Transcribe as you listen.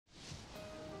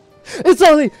It's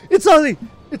early! It's early!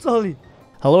 It's early!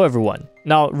 Hello everyone.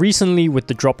 Now, recently with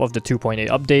the drop of the 2.8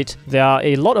 update, there are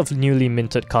a lot of newly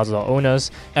minted Kazuha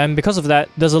owners, and because of that,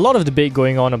 there's a lot of debate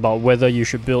going on about whether you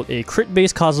should build a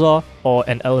crit-based Kazuha or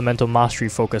an elemental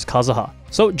mastery-focused Kazuha.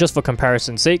 So just for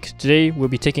comparison's sake, today we'll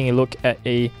be taking a look at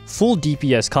a full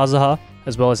DPS Kazuha,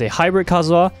 as well as a hybrid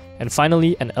Kazuha, and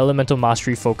finally an elemental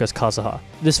mastery focused Kazuha.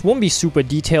 This won't be super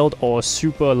detailed or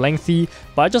super lengthy,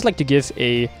 but I'd just like to give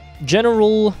a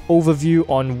general overview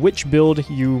on which build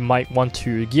you might want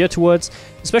to gear towards,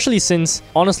 especially since,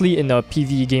 honestly, in a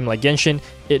PvE game like Genshin,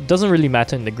 it doesn't really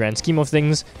matter in the grand scheme of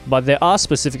things, but there are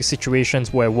specific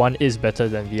situations where one is better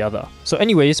than the other. So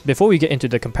anyways, before we get into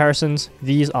the comparisons,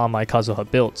 these are my Kazuha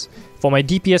builds. For my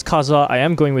DPS Kazuha, I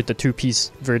am going with the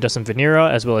 2-piece Viridescent Venera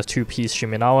as well as 2-piece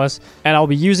Shimenawas, and I'll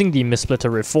be using the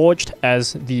Mistsplitter Reforged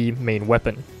as the main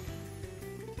weapon.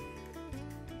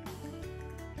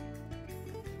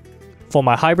 For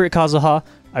my hybrid Kazuha,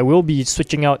 I will be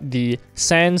switching out the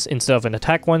Sands instead of an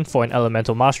attack one for an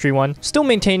elemental mastery one, still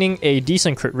maintaining a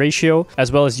decent crit ratio as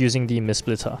well as using the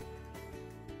Mistsplitter.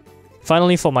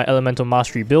 Finally, for my elemental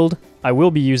mastery build, I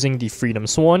will be using the Freedom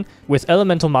Sworn with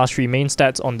elemental mastery main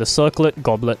stats on the Circlet,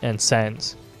 Goblet and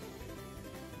Sands.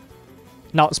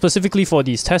 Now, specifically for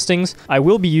these testings, I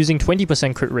will be using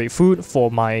 20% crit rate food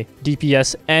for my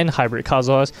DPS and hybrid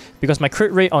Kazuhas because my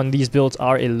crit rate on these builds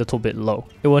are a little bit low.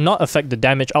 It will not affect the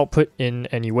damage output in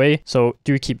any way, so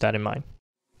do keep that in mind.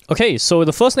 Okay, so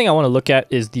the first thing I want to look at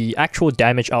is the actual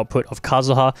damage output of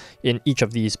Kazuha in each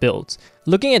of these builds.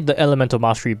 Looking at the Elemental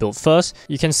Mastery build first,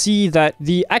 you can see that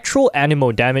the actual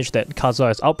animo damage that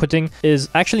Kazuha is outputting is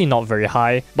actually not very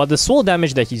high, but the swirl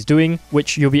damage that he's doing,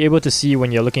 which you'll be able to see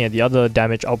when you're looking at the other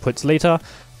damage outputs later,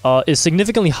 is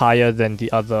significantly higher than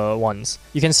the other ones.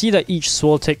 You can see that each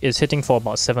swirl tick is hitting for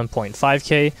about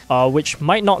 7.5k, which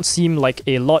might not seem like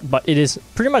a lot, but it is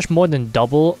pretty much more than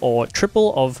double or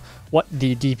triple of what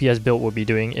the DPS build will be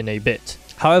doing in a bit.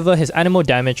 However, his animo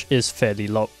damage is fairly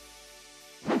low.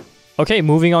 Okay,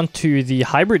 moving on to the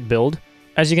hybrid build.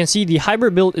 As you can see, the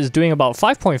hybrid build is doing about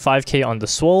 5.5k on the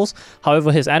swirls,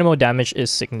 however his animo damage is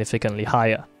significantly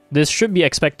higher. This should be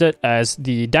expected as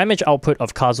the damage output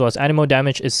of Kazuha's animo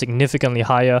damage is significantly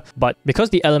higher, but because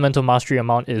the elemental mastery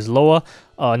amount is lower,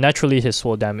 naturally his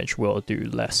swirl damage will do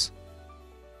less.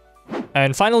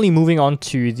 And finally, moving on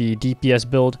to the DPS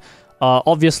build,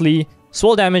 obviously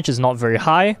swirl damage is not very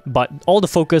high, but all the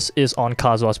focus is on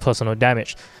Kazuha's personal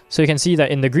damage. So you can see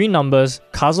that in the green numbers,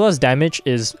 Kazuha's damage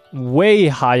is way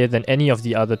higher than any of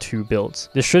the other two builds.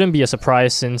 This shouldn't be a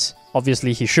surprise since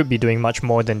obviously he should be doing much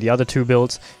more than the other two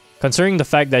builds, considering the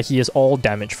fact that he is all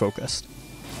damage focused.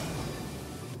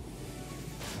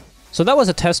 So that was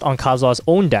a test on Kazuha's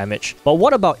own damage, but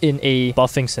what about in a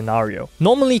buffing scenario?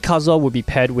 Normally Kazuha would be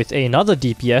paired with another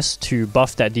DPS to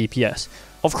buff that DPS.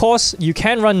 Of course, you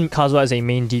can run Kazuha as a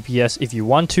main DPS if you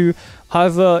want to,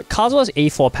 however, Kazuha's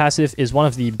A4 passive is one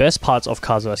of the best parts of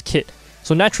Kazuha's kit.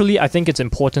 So naturally, I think it's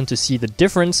important to see the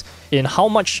difference in how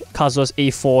much Kazuha's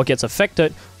A4 gets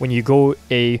affected when you go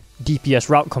a DPS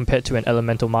route compared to an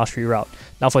Elemental Mastery route.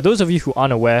 Now for those of you who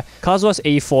aren't aware, Kazuha's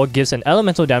A4 gives an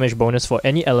elemental damage bonus for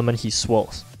any element he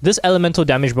swirls. This elemental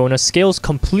damage bonus scales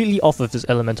completely off of his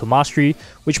Elemental Mastery,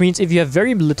 which means if you have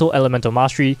very little Elemental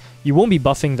Mastery, you won't be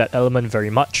buffing that element very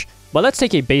much. But let's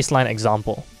take a baseline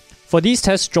example. For these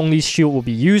tests, Zhongli's shield will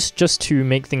be used just to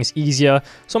make things easier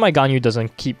so my Ganyu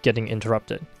doesn't keep getting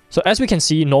interrupted. So as we can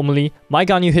see, normally, my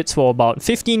Ganyu hits for about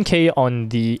 15k on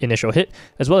the initial hit,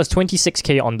 as well as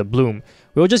 26k on the bloom.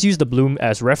 We'll just use the bloom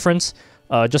as reference,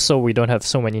 just so we don't have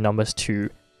so many numbers to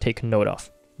take note of.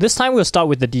 This time we'll start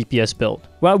with the DPS build.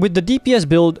 Well, with the DPS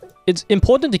build, it's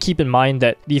important to keep in mind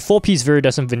that the 4-piece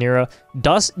Viridescent Venera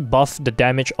does buff the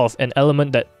damage of an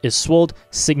element that is swirled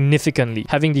significantly,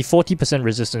 having the 40%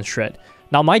 resistance shred.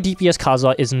 Now my DPS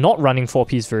Kazuha is not running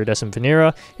 4-piece Viridescent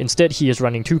Venera, instead he is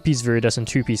running 2-piece Viridescent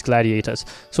 2-piece Gladiators.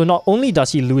 So not only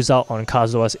does he lose out on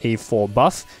Kazuha's A4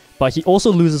 buff, but he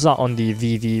also loses out on the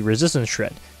VV resistance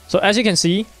shred. So as you can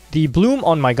see, the bloom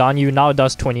on my Ganyu now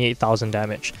does 28,000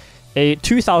 damage. A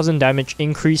 2,000 damage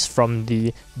increase from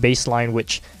the baseline,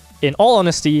 which in all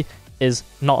honesty is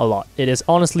not a lot. It is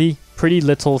honestly pretty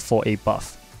little for a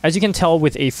buff. As you can tell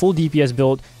with a full DPS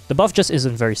build, the buff just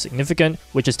isn't very significant,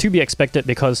 which is to be expected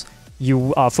because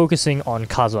you are focusing on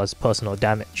Kazuha's personal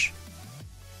damage.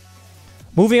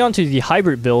 Moving on to the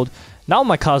hybrid build, now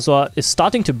my Kazuha is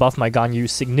starting to buff my Ganyu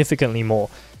significantly more.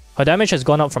 Her damage has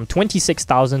gone up from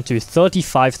 26,000 to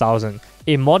 35,000,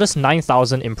 a modest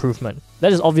 9,000 improvement.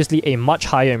 That is obviously a much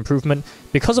higher improvement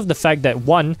because of the fact that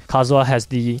 1. Kazuha has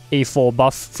the A4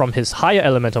 buff from his higher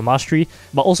elemental mastery,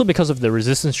 but also because of the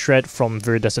resistance shred from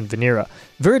Viridescent Venera.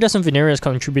 Viridescent Venera is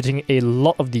contributing a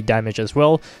lot of the damage as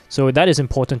well, so that is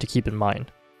important to keep in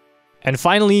mind. And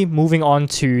finally, moving on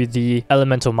to the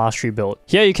Elemental Mastery build.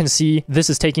 Here you can see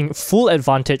this is taking full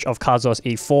advantage of Kazuha's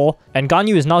A4, and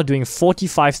Ganyu is now doing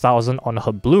 45,000 on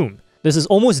her Bloom. This is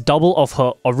almost double of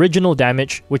her original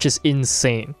damage, which is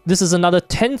insane. This is another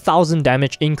 10,000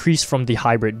 damage increase from the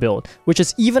hybrid build, which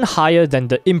is even higher than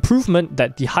the improvement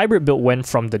that the hybrid build went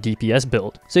from the DPS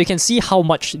build. So you can see how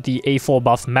much the A4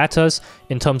 buff matters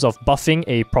in terms of buffing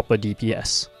a proper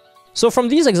DPS. So from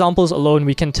these examples alone,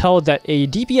 we can tell that a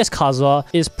DPS Kazuha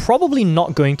is probably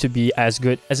not going to be as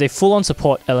good as a full-on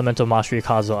support Elemental Mastery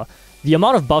Kazuha. The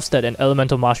amount of buffs that an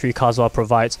Elemental Mastery Kazuha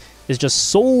provides is just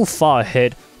so far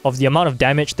ahead of the amount of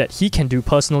damage that he can do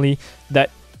personally that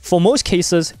for most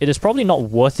cases, it is probably not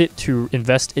worth it to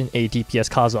invest in a DPS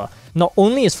Kazuha. Not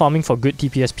only is farming for good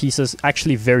DPS pieces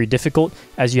actually very difficult,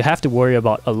 as you have to worry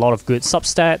about a lot of good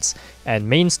substats and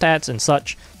main stats and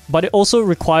such, but it also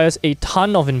requires a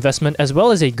ton of investment as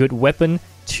well as a good weapon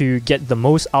to get the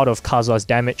most out of Kazuha's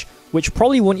damage, which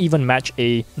probably won't even match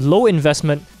a low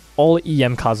investment all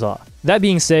EM Kazuha. That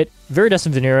being said,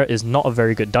 Viridescent Venera is not a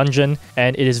very good dungeon,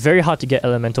 and it is very hard to get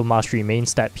Elemental Mastery main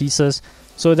stat pieces,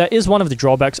 so that is one of the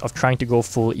drawbacks of trying to go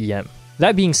full EM.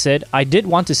 That being said, I did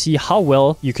want to see how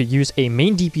well you could use a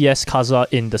main DPS Kazuha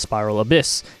in the Spiral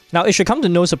Abyss. Now, it should come to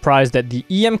no surprise that the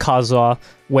EM Kazuha,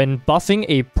 when buffing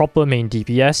a proper main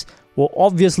DPS, will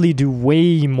obviously do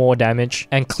way more damage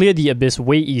and clear the Abyss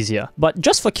way easier. But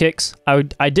just for kicks,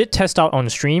 I did test out on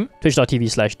stream,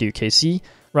 twitch.tv/DUKC,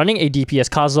 running a DPS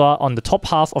Kazuha on the top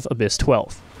half of Abyss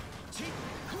 12.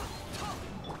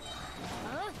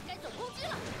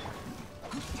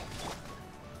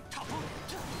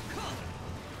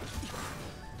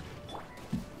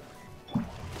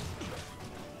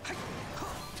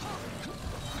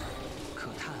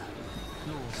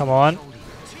 Come on.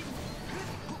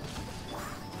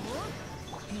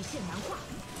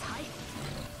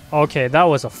 Okay, that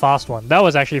was a fast one. That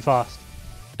was actually fast.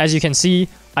 As you can see,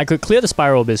 I could clear the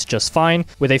Spiral Abyss just fine,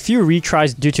 with a few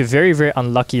retries due to very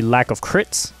unlucky lack of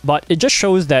crits, but it just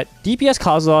shows that DPS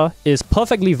Kazuha is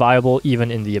perfectly viable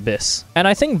even in the Abyss. And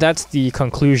I think that's the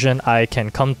conclusion I can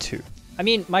come to. I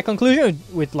mean, my conclusion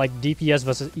with like DPS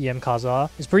versus EM Kazuha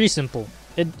is pretty simple.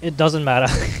 It doesn't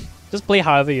matter. Just play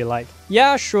however you like.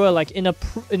 Yeah, sure, like in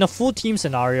a full team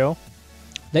scenario,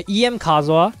 the EM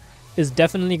Kazuha is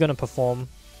definitely going to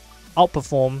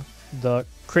outperform the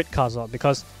crit Kazuha,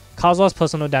 because Kazuha's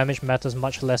personal damage matters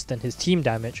much less than his team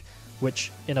damage,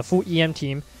 which in a full EM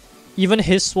team, even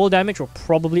his swole damage will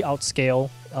probably outscale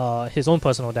his own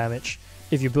personal damage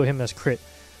if you build him as crit.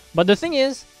 But the thing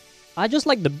is, I just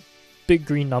like the big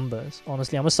green numbers.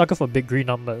 Honestly, I'm a sucker for big green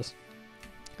numbers.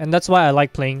 And that's why I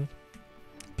like playing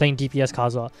DPS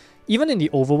Kazuha. Even in the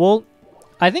overworld,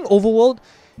 I think overworld,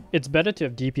 it's better to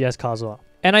have DPS Kazuha.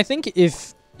 And I think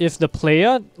if the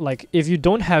player, like, if you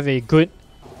don't have a good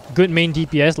main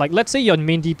DPS, like let's say your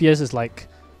main DPS is like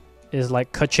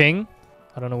Keqing,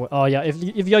 I don't know. Oh yeah,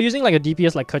 if you're using like a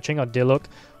DPS like Keqing or Diluc,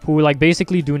 who like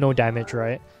basically do no damage,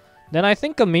 right? Then I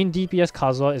think a main DPS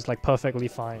Kazuha is like perfectly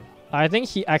fine. I think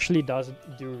he actually does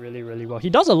do really well. He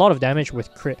does a lot of damage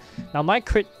with crit. Now my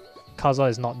crit Kazuha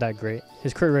is not that great.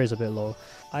 His crit rate is a bit low.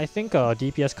 I think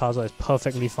DPS Kazuha is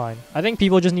perfectly fine. I think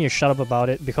people just need to shut up about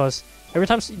it, because every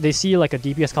time they see like a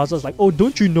DPS Kazuha, it's like, oh,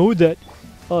 don't you know that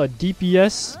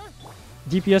DPS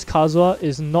Kazuha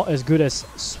is not as good as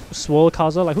Swole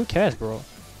Kazuha? Like, who cares, bro?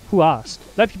 Who asked?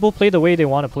 Let people play the way they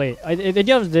want to play. At the end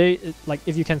of the day, like,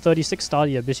 if you can 36 star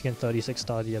the Abyss, you can 36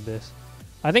 star the Abyss.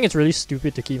 I think it's really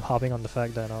stupid to keep harping on the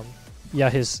fact that yeah,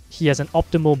 he has an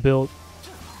optimal build.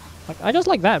 Like, I just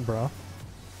like that, bro.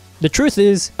 The truth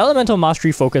is, Elemental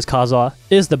Mastery focused Kazuha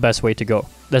is the best way to go.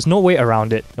 There's no way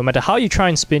around it. No matter how you try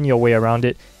and spin your way around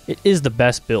it, it is the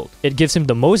best build. It gives him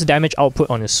the most damage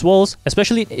output on his swirls,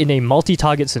 especially in a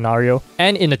multi-target scenario,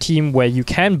 and in a team where you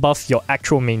can buff your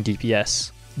actual main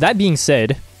DPS. That being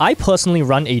said, I personally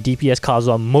run a DPS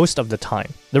Kazuha most of the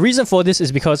time. The reason for this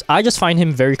is because I just find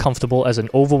him very comfortable as an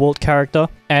overworld character,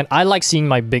 and I like seeing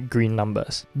my big green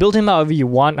numbers. Build him however you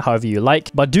want, however you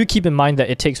like, but do keep in mind that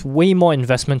it takes way more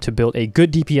investment to build a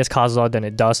good DPS Kazuha than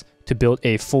it does to build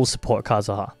a full support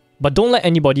Kazuha. But don't let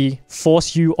anybody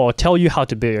force you or tell you how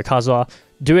to build your Kazuha.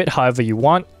 Do it however you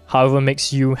want, however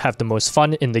makes you have the most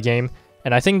fun in the game,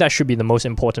 and I think that should be the most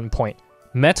important point.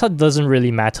 Meta doesn't really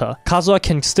matter. Kazuha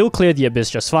can still clear the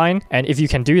Abyss just fine, and if you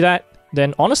can do that,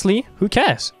 then honestly, who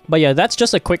cares? But yeah, that's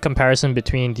just a quick comparison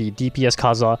between the DPS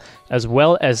Kazuha as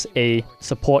well as a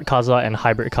support Kazuha and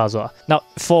hybrid Kazuha. Now,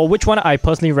 for which one I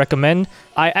personally recommend,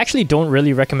 I actually don't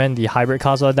really recommend the hybrid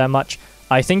Kazuha that much.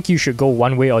 I think you should go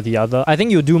one way or the other. I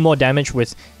think you'll do more damage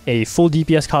with a full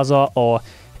DPS Kazuha or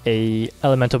a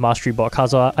Elemental Mastery bot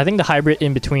Kazuha. I think the hybrid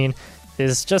in between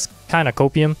is just kind of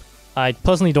copium. I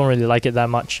personally don't really like it that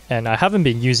much, and I haven't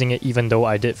been using it even though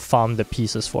I did farm the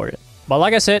pieces for it. But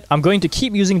like I said, I'm going to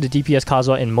keep using the DPS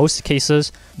Kazuha in most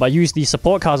cases, but use the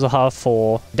support Kazuha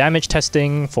for damage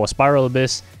testing, for Spiral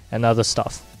Abyss, and other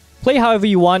stuff. Play however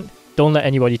you want, don't let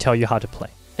anybody tell you how to play.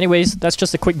 Anyways, that's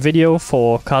just a quick video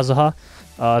for Kazuha.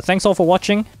 Thanks all for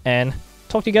watching, and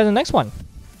talk to you guys in the next one.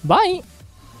 Bye!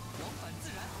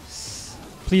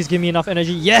 Please give me enough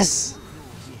energy. Yes!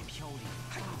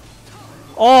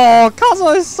 Oh,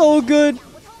 Kazuha is so good!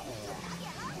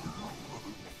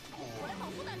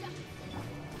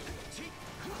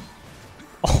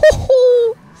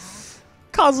 Oh,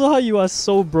 Kazuha, you are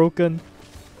so broken.